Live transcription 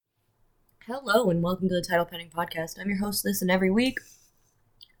Hello and welcome to the Title Penning Podcast. I'm your host this and every week.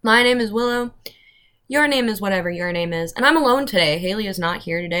 My name is Willow. Your name is whatever your name is. And I'm alone today. Haley is not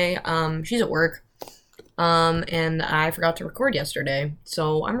here today. She's at work. And I forgot to record yesterday.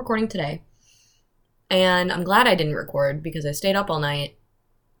 So I'm recording today. And I'm glad I didn't record because I stayed up all night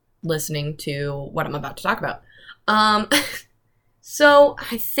listening to what I'm about to talk about. So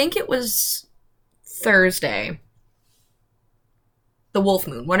I think it was Thursday. The wolf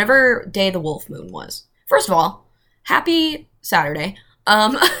moon, whatever day the wolf moon was. First of all, happy Saturday.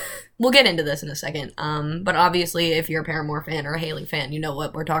 We'll get into this in a second. But obviously, if you're a Paramore fan or a Haley fan, you know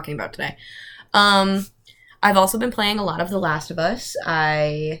what we're talking about today. I've also been playing a lot of The Last of Us.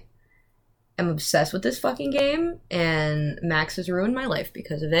 I am obsessed with this fucking game, and Max has ruined my life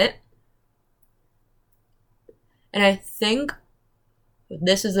because of it. And I think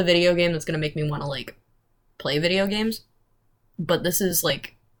this is a video game that's gonna make me want to, play video games. But this is,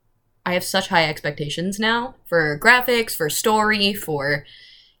 I have such high expectations now for graphics, for story, for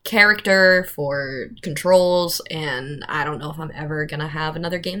character, for controls, and I don't know if I'm ever gonna have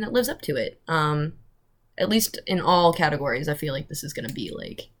another game that lives up to it. At least in all categories, I feel like this is gonna be,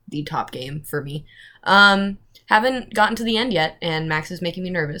 the top game for me. Haven't gotten to the end yet, and Max is making me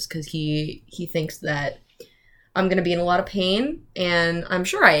nervous, because he thinks that I'm gonna be in a lot of pain, and I'm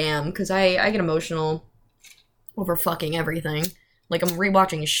sure I am, because I get emotional over fucking everything. I'm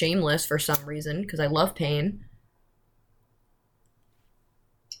rewatching Shameless for some reason, because I love pain.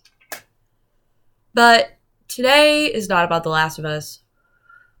 But today is not about The Last of Us,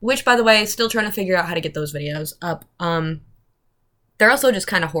 which, by the way, still trying to figure out how to get those videos up. They're also just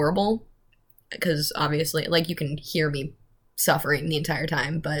kind of horrible, because obviously, you can hear me suffering the entire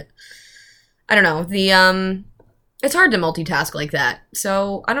time, but I don't know, it's hard to multitask like that,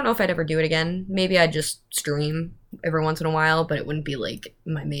 so I don't know if I'd ever do it again. Maybe I'd just stream every once in a while, but it wouldn't be,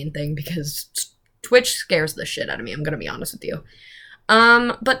 my main thing, because Twitch scares the shit out of me, I'm gonna be honest with you.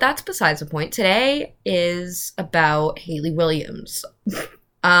 But that's besides the point. Today is about Hayley Williams.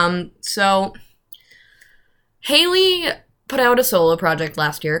 So, Hayley put out a solo project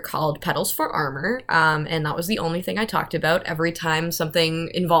last year called Petals for Armor, and that was the only thing I talked about. Every time something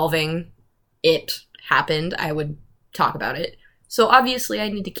involving it happened, I would talk about it. So obviously I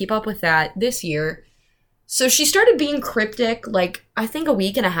need to keep up with that this year. So she started being cryptic, I think a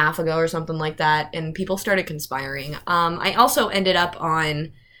week and a half ago or something like that, and people started conspiring. I also ended up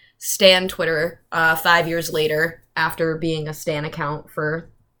on Stan Twitter 5 years later, after being a Stan account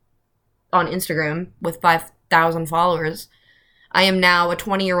on Instagram with 5,000 followers. I am now a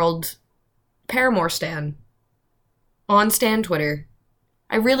 20-year-old Paramore Stan on Stan Twitter.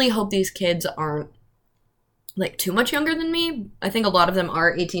 I really hope these kids aren't too much younger than me. I think a lot of them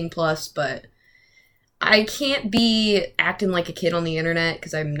are 18 plus, but I can't be acting like a kid on the internet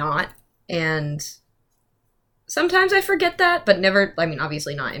because I'm not. And sometimes I forget that, but never,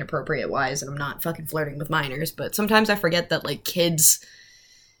 obviously not inappropriate wise, and I'm not fucking flirting with minors, but sometimes I forget that kids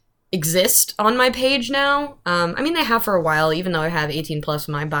exist on my page now. They have for a while, even though I have 18 plus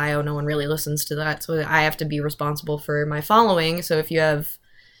in my bio, no one really listens to that, so I have to be responsible for my following. So if you have,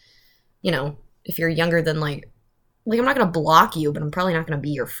 if you're younger than, I'm not gonna block you, but I'm probably not gonna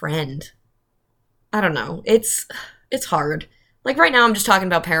be your friend. I don't know. It's hard. Right now I'm just talking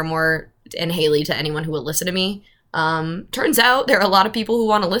about Paramore and Hayley to anyone who will listen to me. Turns out there are a lot of people who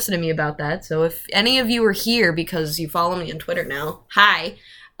want to listen to me about that, so if any of you are here because you follow me on Twitter now, hi.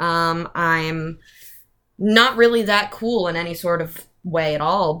 I'm not really that cool in any sort of way at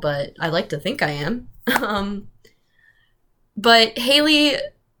all, but I like to think I am. But Hayley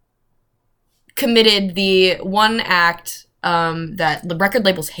committed the one act that the record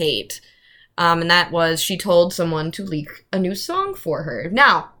labels hate, and that was she told someone to leak a new song for her.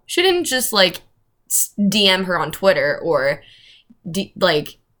 Now, she didn't just, DM her on Twitter or,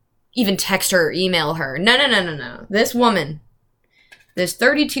 even text her or email her. No. This woman, this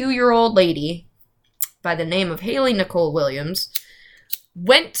 32-year-old lady by the name of Hayley Nicole Williams,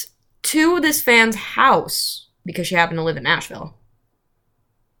 went to this fan's house because she happened to live in Nashville.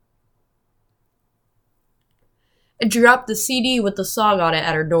 And dropped the CD with the song on it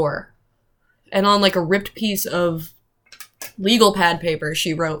at her door. And on, a ripped piece of legal pad paper,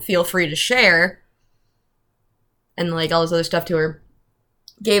 she wrote, "Feel free to share," and, all this other stuff to her.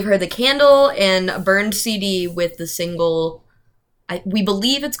 Gave her the candle and a burned CD with the single, we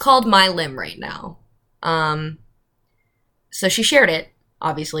believe it's called My Limb right now. So she shared it,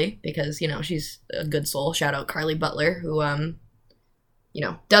 obviously, because, she's a good soul. Shout out Carly Butler, who,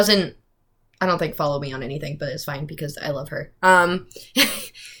 doesn't, I don't think, follow me on anything, but it's fine because I love her.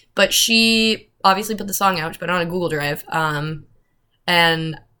 But she obviously put the song out. She put it on a Google Drive.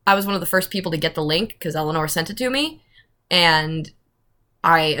 And I was one of the first people to get the link because Eleanor sent it to me, and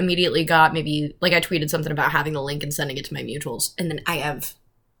I immediately got maybe, like, I tweeted something about having the link and sending it to my mutuals, and then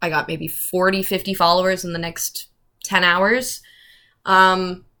I got maybe 40, 50 followers in the next 10 hours.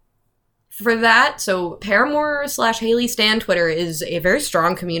 For that, so Paramore / Haley Stan Twitter is a very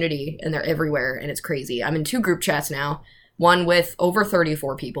strong community, and they're everywhere, and it's crazy. I'm in 2 group chats now, one with over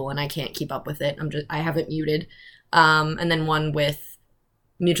 34 people, and I can't keep up with it. I have it muted. And then one with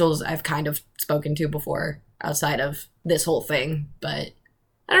mutuals I've kind of spoken to before outside of this whole thing. But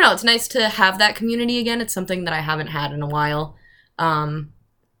I don't know, it's nice to have that community again. It's something that I haven't had in a while.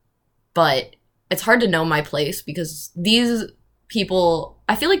 But it's hard to know my place because these people,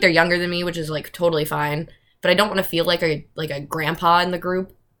 I feel like they're younger than me, which is like totally fine, but I don't want to feel like a grandpa in the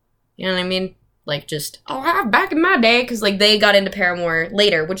group. You know what I mean? Like, just, back in my day, because like they got into Paramore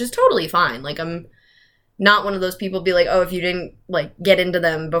later, which is totally fine. Like, I'm not one of those people be like, oh, if you didn't like get into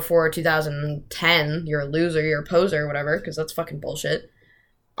them before 2010, you're a loser, you're a poser, or whatever, because that's fucking bullshit.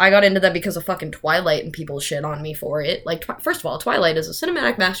 I got into them because of fucking Twilight, and people shit on me for it. Like, first of all, Twilight is a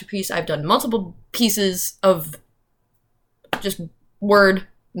cinematic masterpiece. I've done multiple pieces of just word,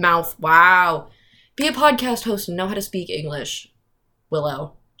 mouth, wow. Be a podcast host and know how to speak English,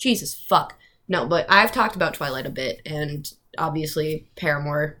 Willow. Jesus, fuck. No, but I've talked about Twilight a bit, and obviously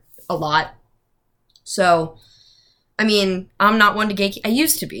Paramore a lot. So, I mean, I'm not one to gatekeep. I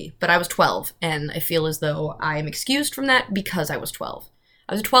used to be, but I was 12, and I feel as though I am excused from that because I was 12.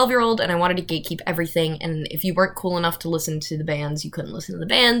 I was a 12-year-old, and I wanted to gatekeep everything, and if you weren't cool enough to listen to the bands, you couldn't listen to the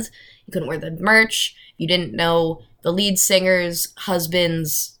bands, you couldn't wear the merch, you didn't know the lead singers,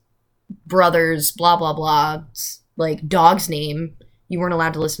 husbands, brothers, blah, blah, blah, like, dog's name. You weren't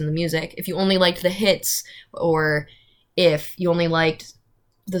allowed to listen to the music. If you only liked the hits, or if you only liked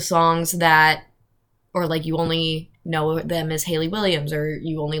the songs that, or, like, you only know them as Hayley Williams, or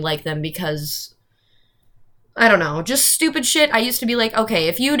you only like them because, I don't know, just stupid shit. I used to be like, okay,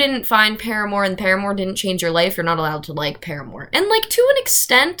 if you didn't find Paramore and Paramore didn't change your life, you're not allowed to like Paramore. And, like, to an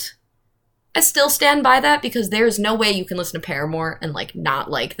extent, I still stand by that, because there's no way you can listen to Paramore and, like, not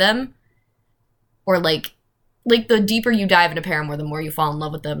like them. Or, like, the deeper you dive into Paramore, the more you fall in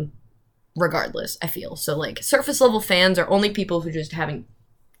love with them, regardless, I feel. So, like, surface-level fans are only people who just haven't,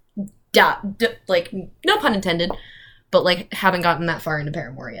 like, no pun intended, but, like, haven't gotten that far into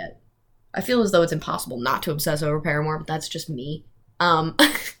Paramore yet. I feel as though it's impossible not to obsess over Paramore, but that's just me.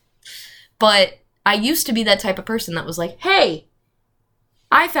 But I used to be that type of person that was like, hey,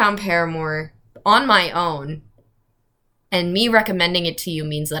 I found Paramore on my own, and me recommending it to you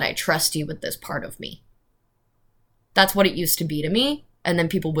means that I trust you with this part of me. That's what it used to be to me, and then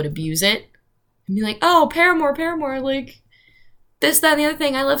people would abuse it, and be like, oh, Paramore, like, this, that, and the other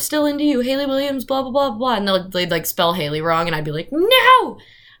thing, I love Still Into You, Hayley Williams, blah, blah, blah, blah, and they'd like, spell Hayley wrong, and I'd be like, no!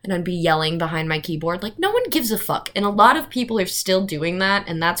 And I'd be yelling behind my keyboard, like, no one gives a fuck, and a lot of people are still doing that,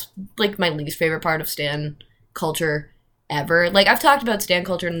 and that's, like, my least favorite part of stan culture ever. Like, I've talked about stan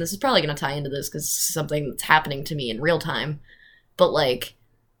culture, and this is probably going to tie into this, because it's something that's happening to me in real time, but, like,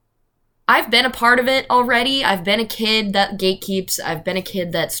 I've been a part of it already. I've been a kid that gatekeeps. I've been a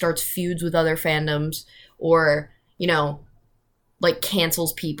kid that starts feuds with other fandoms, or, you know, like,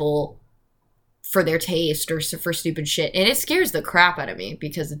 cancels people for their taste or for stupid shit. And it scares the crap out of me,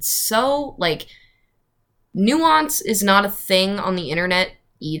 because it's so, like, nuance is not a thing on the internet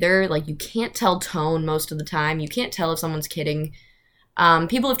either. Like, you can't tell tone most of the time. You can't tell if someone's kidding.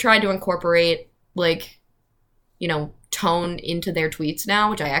 People have tried to incorporate, like, you know, tone into their tweets now,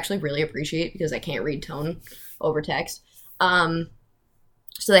 which I actually really appreciate, because I can't read tone over text. So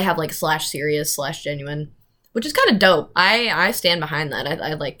they have, like, /serious, /genuine, which is kind of dope. I stand behind that.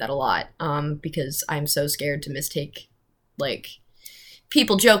 I like that a lot, because I'm so scared to mistake, like,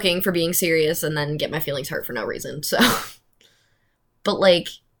 people joking for being serious and then get my feelings hurt for no reason, so. But, like,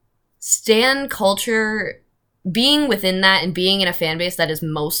 stan culture, being within that and being in a fan base that is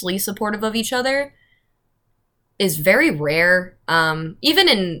mostly supportive of each other is very rare. Even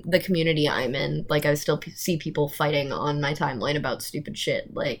in the community I'm in, like, I still see people fighting on my timeline about stupid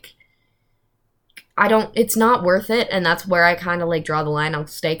shit. Like, it's not worth it, and that's where I kind of, like, draw the line. I'll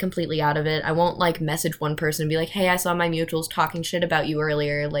stay completely out of it. I won't, like, message one person and be like, hey, I saw my mutuals talking shit about you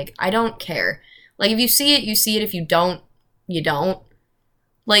earlier. Like, I don't care. Like, if you see it, you see it. If you don't, you don't.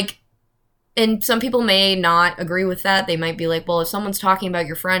 Like, and some people may not agree with that. They might be like, well, if someone's talking about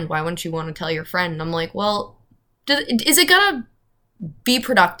your friend, why wouldn't you want to tell your friend? And I'm like, well, is it gonna be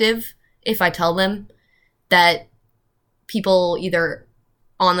productive if I tell them that people either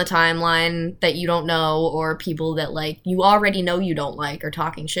on the timeline that you don't know, or people that, like, you already know you don't like, are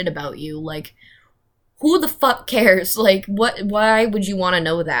talking shit about you? Like, who the fuck cares? Like, why would you want to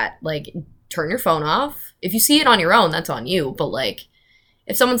know that? Like, turn your phone off. If you see it on your own, that's on you. But, like,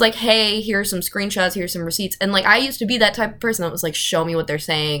 if someone's like, hey, here's some screenshots, here's some receipts. And, like, I used to be that type of person that was like, show me what they're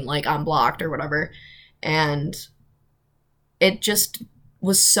saying, like, I'm blocked or whatever. And it just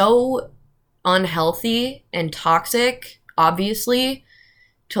was so unhealthy and toxic, obviously,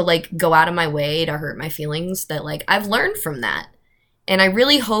 to, like, go out of my way to hurt my feelings that, like, I've learned from that. And I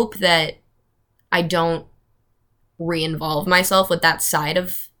really hope that I don't re-involve myself with that side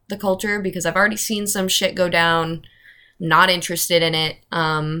of the culture, because I've already seen some shit go down. Not interested in it.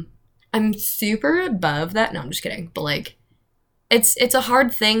 I'm super above that. No, I'm just kidding. But, like, it's a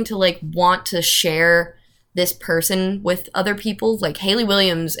hard thing to, like, want to share this person with other people. Like, Hayley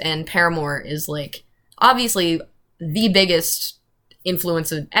Williams and Paramore is, like, obviously the biggest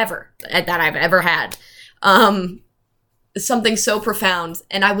influence ever that I've ever had. Something so profound,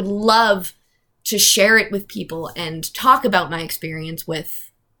 and I would love to share it with people and talk about my experience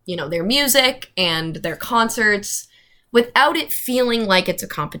with, you know, their music and their concerts without it feeling like it's a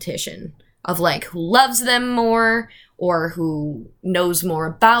competition of, like, who loves them more or who knows more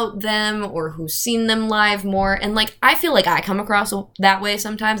about them or who's seen them live more. And, like, I feel like I come across that way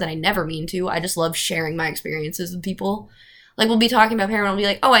sometimes, and I never mean to. I just love sharing my experiences with people. Like, we'll be talking about Paramore, and I'll be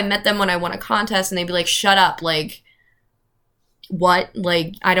like, oh, I met them when I won a contest, and they'd be like, shut up, like, what?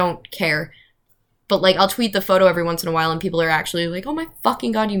 Like, I don't care. But, like, I'll tweet the photo every once in a while, and people are actually like, oh my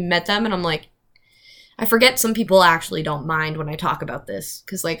fucking god, you met them? And I'm like, I forget some people actually don't mind when I talk about this.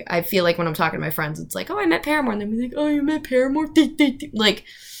 Because, like, I feel like when I'm talking to my friends, it's like, oh, I met Paramore. And they'll be like, oh, you met Paramore? Like,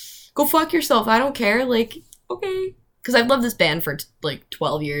 go fuck yourself. I don't care. Like, okay. Because I've loved this band for, like,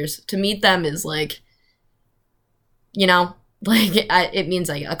 12 years. To meet them is, like, you know, like, it means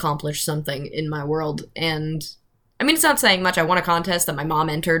I accomplished something in my world. And, I mean, it's not saying much. I won a contest that my mom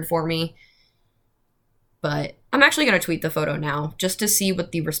entered for me. But I'm actually going to tweet the photo now just to see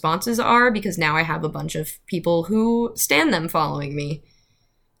what the responses are, because now I have a bunch of people who stan them following me.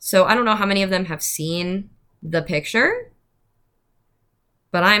 So I don't know how many of them have seen the picture,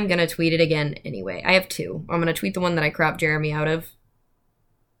 but I'm going to tweet it again anyway. I have two. I'm going to tweet the one that I cropped Jeremy out of.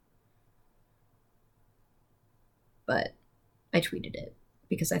 But I tweeted it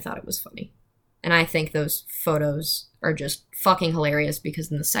because I thought it was funny. And I think those photos are just fucking hilarious,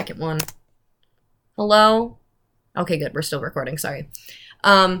 because in the second one... Hello? Okay, good. We're still recording. Sorry.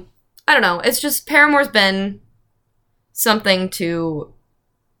 I don't know. It's just Paramore's been something to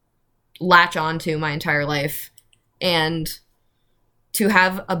latch on to my entire life. And to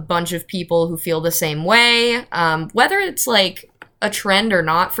have a bunch of people who feel the same way, whether it's like a trend or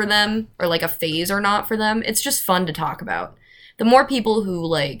not for them, or like a phase or not for them, it's just fun to talk about. The more people who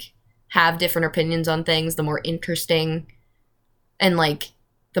like have different opinions on things, the more interesting and like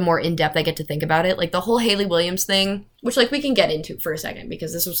the more in-depth I get to think about it. Like the whole Hayley Williams thing, which like we can get into for a second,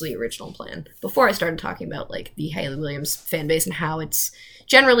 because this was the original plan before I started talking about like the Hayley Williams fan base and how it's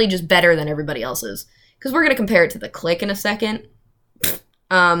generally just better than everybody else's. Because we're going to compare it to the Clique in a second.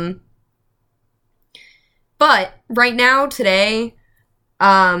 But right now, today, we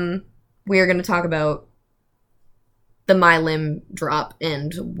are going to talk about the My Lim drop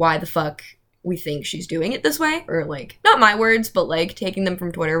and why the fuck we think she's doing it this way. Or, like, not my words, but, like, taking them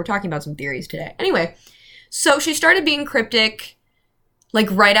from Twitter. We're talking about some theories today. Anyway, so she started being cryptic, like,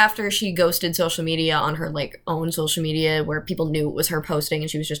 right after she ghosted social media on her, like, own social media, where people knew it was her posting and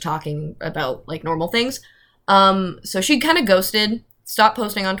she was just talking about, like, normal things. So she kind of ghosted, stopped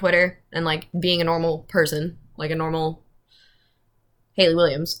posting on Twitter, and, like, being a normal person, like a normal Hayley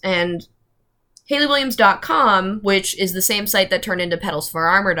Williams. And HayleyWilliams.com, which is the same site that turned into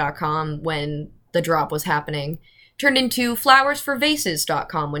PedalsForArmor.com when the drop was happening, turned into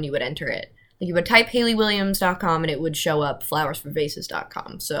FlowersForVases.com when you would enter it. Like, you would type HayleyWilliams.com and it would show up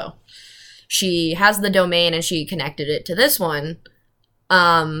FlowersForVases.com. So she has the domain and she connected it to this one.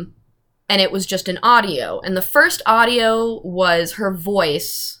 And it was just an audio. And the first audio was her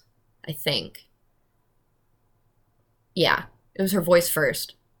voice, I think. Yeah, it was her voice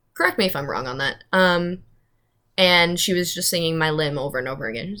first. Correct me if I'm wrong on that. And she was just singing My Limb over and over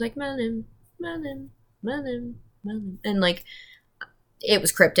again. She was like, my limb, my limb, my limb, my limb. And, like, it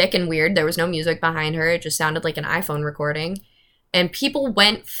was cryptic and weird. There was no music behind her. It just sounded like an iPhone recording. And people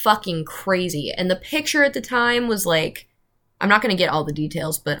went fucking crazy. And the picture at the time was, like, I'm not going to get all the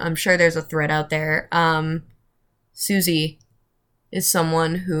details, but I'm sure there's a thread out there. Susie is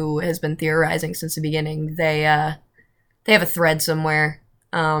someone who has been theorizing since the beginning. They have a thread somewhere.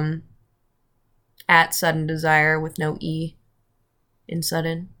 At Sudden Desire with no E in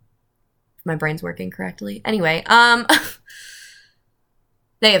Sudden. If my brain's working correctly. Anyway,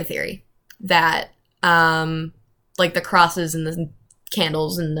 they have a theory that Like the crosses and the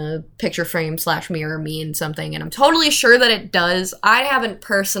candles and the picture frame / mirror mean something, and I'm totally sure that it does. I haven't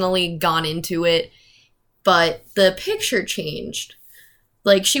personally gone into it, but the picture changed.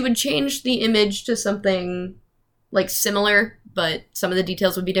 Like, she would change the image to something, like, similar, but some of the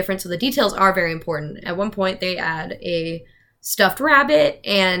details would be different, so the details are very important. At one point, they add a stuffed rabbit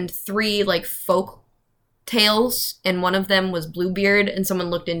and 3, like, folk tales, and one of them was Bluebeard, and someone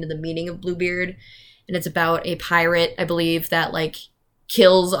looked into the meaning of Bluebeard, and it's about a pirate, I believe, that, like,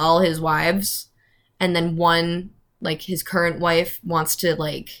 kills all his wives, and then one, like, his current wife wants to,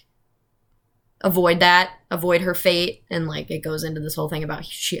 like, avoid her fate, and, like, it goes into this whole thing about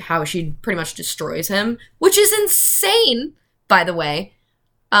how she pretty much destroys him, which is insane, by the way.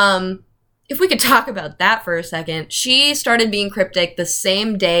 If we could talk about that for a second, she started being cryptic the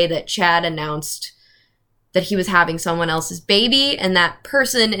same day that Chad announced that he was having someone else's baby, and that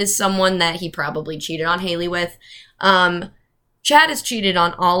person is someone that he probably cheated on Haley with. Chad has cheated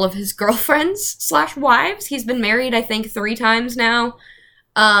on all of his girlfriends / wives. He's been married, I think, 3 times now.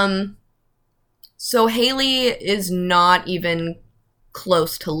 So Haley is not even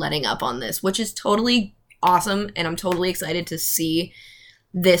close to letting up on this, which is totally awesome, and I'm totally excited to see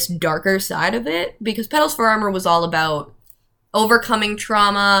this darker side of it, because Petals for Armor was all about overcoming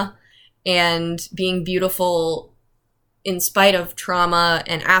trauma and being beautiful in spite of trauma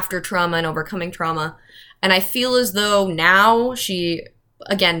and after trauma and overcoming trauma. And I feel as though now she,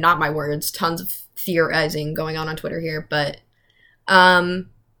 again, not my words, tons of theorizing going on Twitter here, but wow,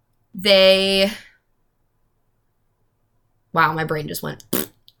 my brain just went.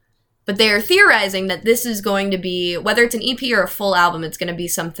 But they are theorizing that this is going to be, whether it's an EP or a full album, it's going to be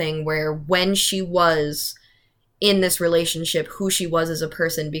something where when she was in this relationship, who she was as a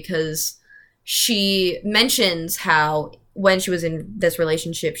person, because she mentions how when she was in this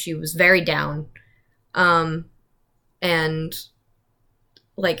relationship, she was very down. And,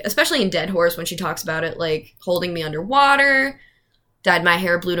 like, especially in Dead Horse, when she talks about it, like, holding me underwater, dyed my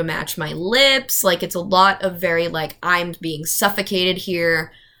hair blue to match my lips. Like, it's a lot of very, like, I'm being suffocated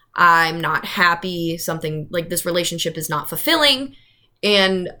here. I'm not happy. Something, like, this relationship is not fulfilling.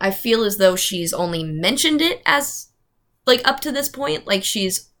 And I feel as though she's only mentioned it as, like, up to this point. Like,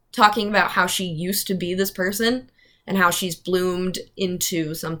 she's talking about how she used to be this person and how she's bloomed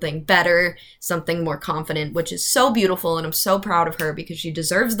into something better, something more confident, which is so beautiful, and I'm so proud of her because she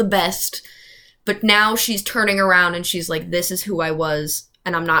deserves the best. But now she's turning around and she's like, this is who I was,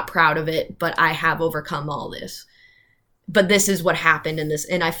 and I'm not proud of it, but I have overcome all this. But this is what happened in this,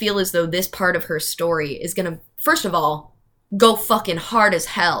 and I feel as though this part of her story is gonna, first of all, go fucking hard as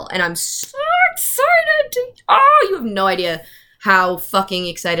hell, and I'm so excited you have no idea how fucking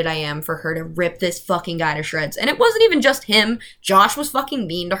excited I am for her to rip this fucking guy to shreds. And it wasn't even just him. Josh was fucking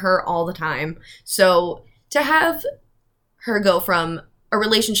mean to her all the time. So to have her go from a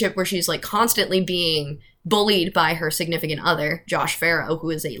relationship where she's, like, constantly being bullied by her significant other, Josh Farrow,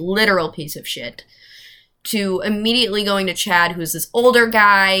 who is a literal piece of shit, to immediately going to Chad, who's this older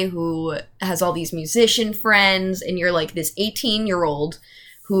guy who has all these musician friends, and you're, like, this 18-year-old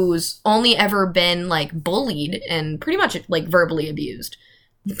who's only ever been, like, bullied and pretty much, like, verbally abused.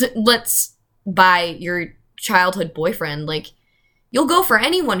 By your childhood boyfriend. Like, you'll go for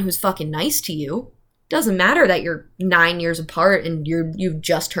anyone who's fucking nice to you. Doesn't matter that you're 9 years apart and you've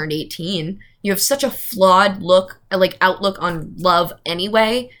just turned 18. You have such a flawed outlook on love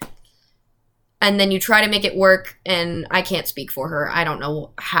anyway. And then you try to make it work, and I can't speak for her. I don't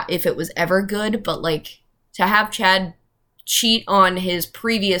know if it was ever good, but, like, to have Chad cheat on his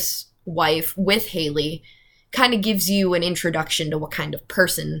previous wife with Haley kind of gives you an introduction to what kind of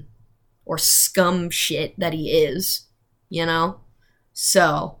person or scum shit that he is, you know?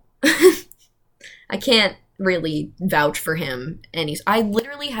 So, I can't really vouch for him. I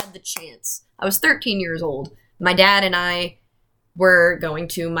literally had the chance. I was 13 years old. My dad and I were going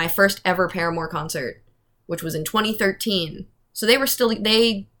to my first ever Paramore concert, which was in 2013. So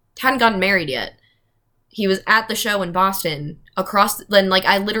they hadn't gotten married yet. He was at the show in Boston,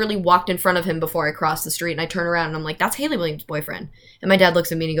 I literally walked in front of him before I crossed the street, and I turn around and I'm like, that's Haley Williams' boyfriend. And my dad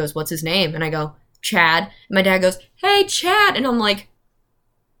looks at me and he goes, what's his name? And I go, Chad. And my dad goes, hey, Chad. And I'm like,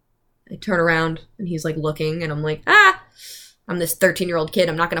 I turn around and he's, like, looking, and I'm like, I'm this 13-year-old kid.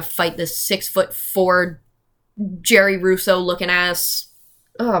 I'm not going to fight this 6'4" Jerry Russo looking ass.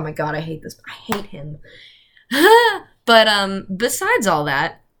 Oh my God, I hate this. I hate him. But, besides all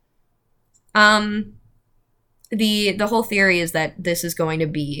that, the whole theory is that this is going to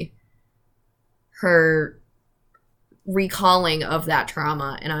be her recalling of that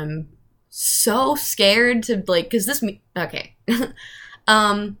trauma, and I'm so scared to, like, because okay.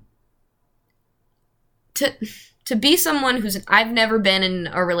 to be someone who's I've never been in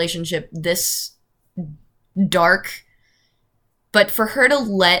a relationship this dark, but for her to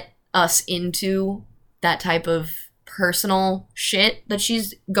let us into that type of personal shit that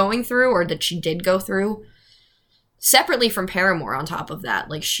she's going through, or that she did go through, separately from Paramore on top of that.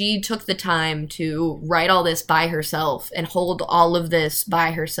 Like, she took the time to write all this by herself and hold all of this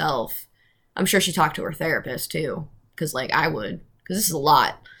by herself. I'm sure she talked to her therapist too, because like I would, because this is a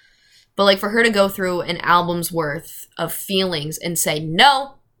lot. But like, for her to go through an album's worth of feelings and say,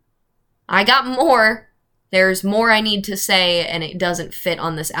 no, I got more. There's more I need to say, and it doesn't fit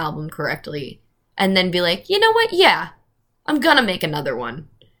on this album correctly. And then be like, you know what? Yeah, I'm gonna make another one.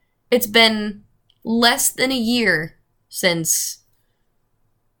 It's been less than a year since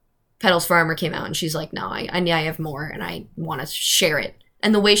Petals for Armor came out, and she's like, no, I have more, and I want to share it.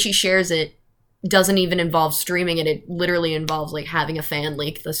 And the way she shares it doesn't even involve streaming it. It literally involves like having a fan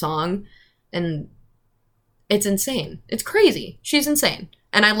leak the song, and it's insane. It's crazy. She's insane,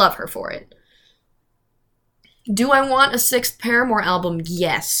 and I love her for it. Do I want a 6th Paramore album?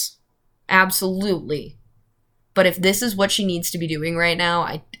 Yes, absolutely. But if this is what she needs to be doing right now,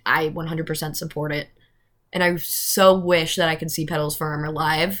 I 100% support it. And I so wish that I could see Petals for Armor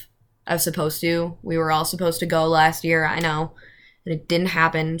live. I was supposed to. We were all supposed to go last year, I know. And it didn't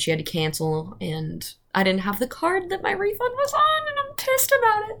happen. She had to cancel, and I didn't have the card that my refund was on, and I'm pissed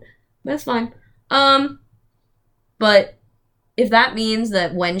about it. That's fine. But if that means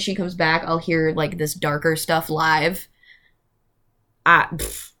that when she comes back, I'll hear, like, this darker stuff live,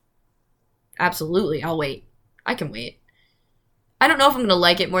 absolutely, I'll wait. I can wait. I don't know if I'm going to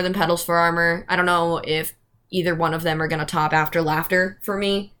like it more than Petals for Armor. I don't know if either one of them are going to top After Laughter for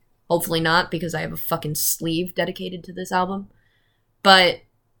me. Hopefully not, because I have a fucking sleeve dedicated to this album. But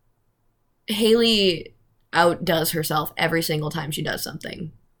Hayley outdoes herself every single time she does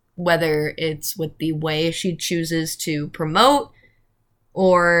something. Whether it's with the way she chooses to promote,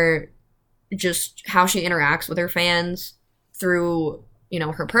 or just how she interacts with her fans through, you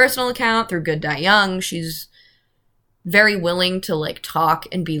know, her personal account, through Good Die Young. She's very willing to, like, talk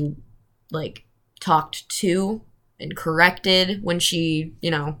and be, like, talked to and corrected when she,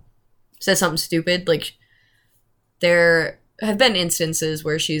 you know, says something stupid. Like, there have been instances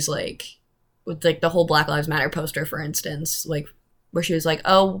where she's, like, with, like, the whole Black Lives Matter poster, for instance, like, where she was like,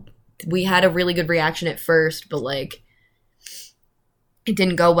 oh, we had a really good reaction at first, but, like, it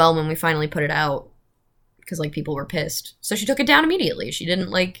didn't go well when we finally put it out, because, like, people were pissed. So she took it down immediately. She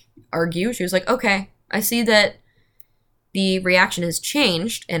didn't, like, argue. She was like, okay, I see that the reaction has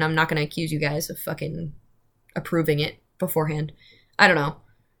changed, and I'm not going to accuse you guys of fucking approving it beforehand. I don't know.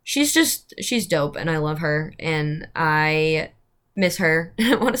 She's dope, and I love her, and I miss her,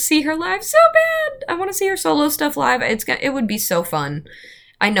 and I want to see her live so bad. I want to see her solo stuff live. It would be so fun.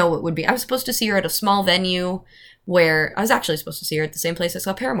 I know it would be. I was supposed to see her at a small venue where I was actually supposed to see her at the same place I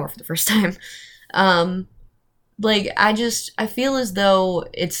saw Paramore for the first time. Like, I feel as though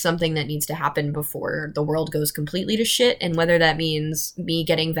it's something that needs to happen before the world goes completely to shit, and whether that means me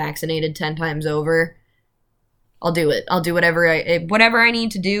getting vaccinated 10 times over, I'll do it. I'll do whatever I need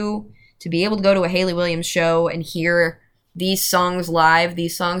to do to be able to go to a Hayley Williams show and hear these songs live,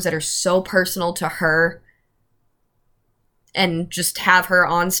 these songs that are so personal to her, and just have her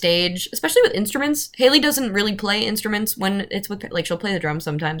on stage, especially with instruments. Hayley doesn't really play instruments when it's with, like, she'll play the drums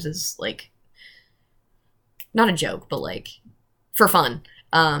sometimes as, like, not a joke, but, like, for fun.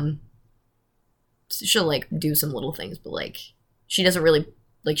 She'll, like, do some little things, but, like, she doesn't really,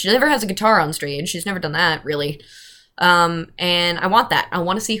 like, she never has a guitar on stage. She's never done that, really. And I want that. I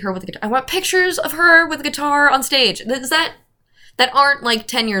want to see her with a guitar. I want pictures of her with a guitar on stage. That aren't, like,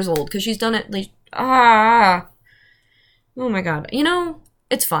 10 years old, because she's done it, like, oh my god. You know,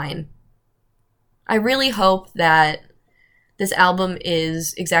 it's fine. I really hope that this album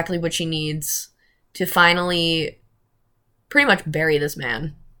is exactly what she needs to finally pretty much bury this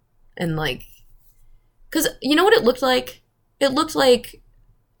man. And, like, because you know what it looked like? It looked like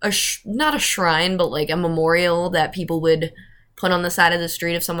not a shrine, but, like, a memorial that people would put on the side of the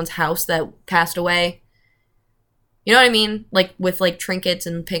street of someone's house that passed away. You know what I mean? Like, with, like, trinkets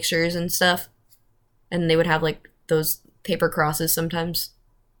and pictures and stuff. And they would have, like, those paper crosses sometimes.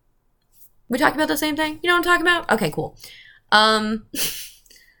 We talking about the same thing? You know what I'm talking about? Okay, cool.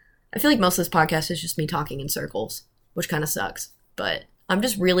 I feel like most of this podcast is just me talking in circles, which kind of sucks. But I'm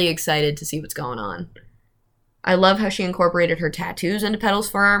just really excited to see what's going on. I love how she incorporated her tattoos into Petals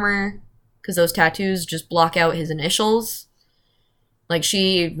for Armor, because those tattoos just block out his initials. Like,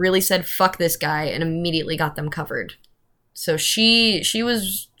 she really said, fuck this guy, and immediately got them covered. So she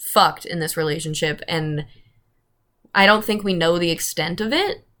was fucked in this relationship, and I don't think we know the extent of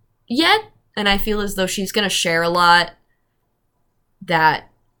it yet, and I feel as though she's going to share a lot that,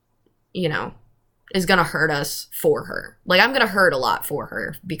 you know, is going to hurt us for her. Like, I'm going to hurt a lot for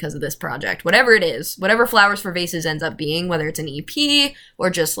her because of this project. Whatever it is, whatever Flowers for Vases ends up being, whether it's an EP or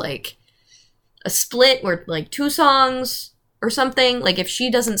just, like, a split or, like, 2 songs or something. Like, if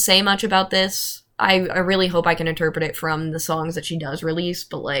she doesn't say much about this, I really hope I can interpret it from the songs that she does release.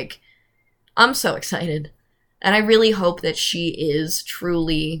 But, like, I'm so excited. And I really hope that she is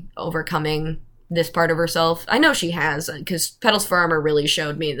truly overcoming this part of herself. I know she has, because Petals for Armor really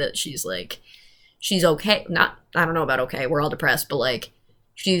showed me that she's, like, she's okay. Not, I don't know about okay, we're all depressed, but, like,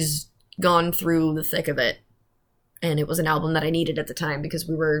 she's gone through the thick of it. And it was an album that I needed at the time because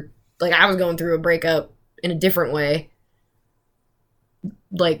we were, like, I was going through a breakup in a different way.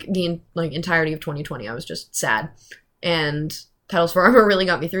 Like, the entirety of 2020, I was just sad. And Petals for Armor really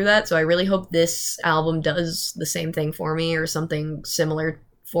got me through that, so I really hope this album does the same thing for me or something similar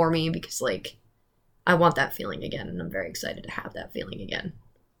for me because, like, I want that feeling again, and I'm very excited to have that feeling again.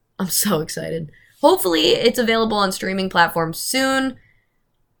 I'm so excited. Hopefully, it's available on streaming platforms soon.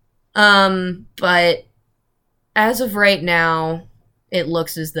 But as of right now, it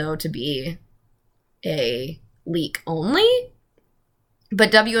looks as though to be a leak only. But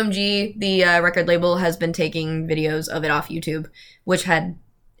WMG, the record label, has been taking videos of it off YouTube, which had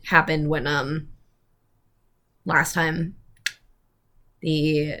happened when last time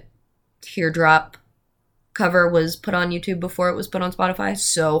the Teardrop cover was put on YouTube before it was put on Spotify.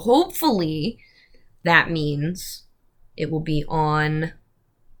 So hopefully that means it will be on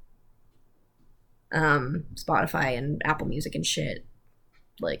Spotify and Apple Music and shit,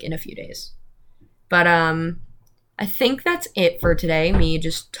 like, in a few days. But I think that's it for today, me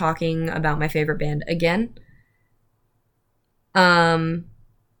just talking about my favorite band again.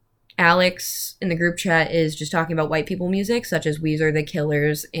 Alex in the group chat is just talking about white people music, such as Weezer, The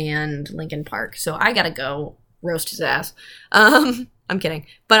Killers, and Linkin Park. So I gotta go roast his ass. I'm kidding.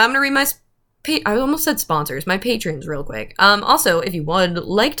 But I'm gonna read my... I almost said sponsors. My patrons real quick. Also, if you would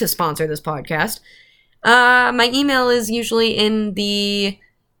like to sponsor this podcast, my email is usually in the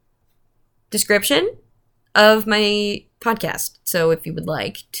description of my podcast. So if you would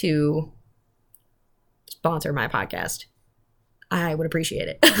like to sponsor my podcast, I would appreciate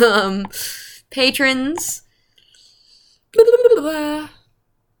it. Patrons. Oh my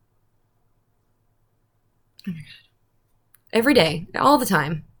god. Every day, all the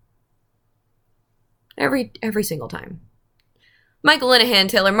time. Every single time. Michael Linehan,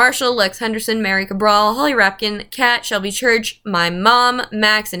 Taylor Marshall, Lex Henderson, Mary Cabral, Holly Rapkin, Kat, Shelby Church, my mom,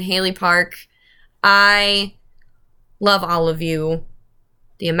 Max, and Haley Park. I love all of you.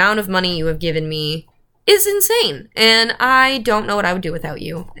 The amount of money you have given me is insane, and I don't know what I would do without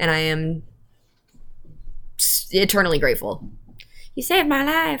you, and I am eternally grateful. You saved my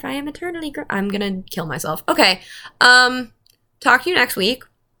life. I am eternally grateful. I'm gonna kill myself. Okay. Talk to you next week.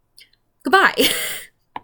 Goodbye.